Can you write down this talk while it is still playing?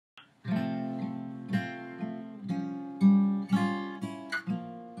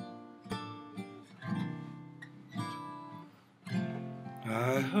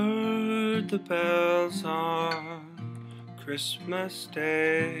I heard the bells on Christmas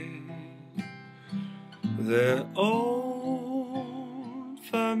Day, their old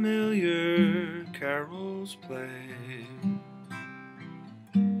familiar carols play,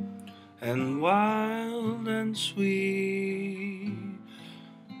 and wild and sweet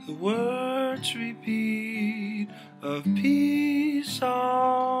the words repeat of peace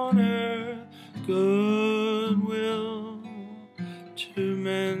on earth, goodwill to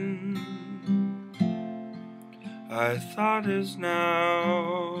men. I thought as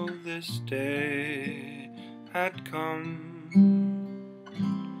now this day had come,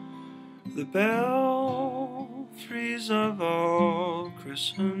 the belfries of all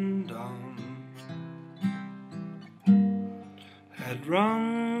Christendom had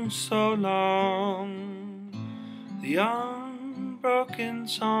rung so long the unbroken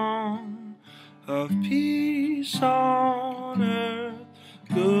song of peace on earth,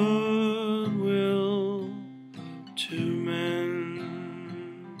 goodwill to men.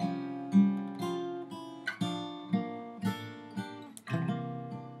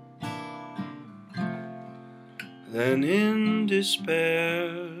 Then in despair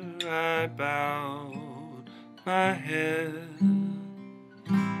I bowed my head.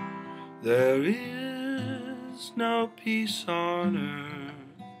 There is no peace on earth,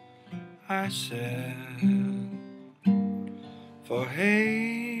 I said, for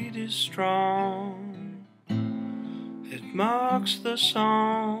hate is strong. It mocks the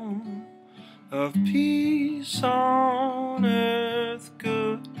song of peace on earth,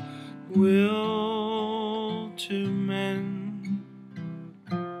 goodwill to men.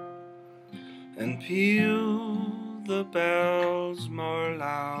 And peal the bells more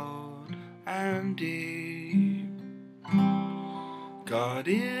loud and deep. God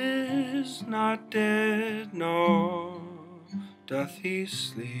is not dead, nor doth he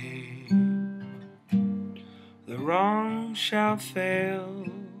sleep. The wrong shall fail,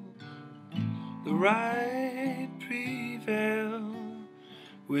 the right prevail,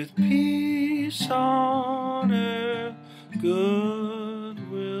 with peace on earth, good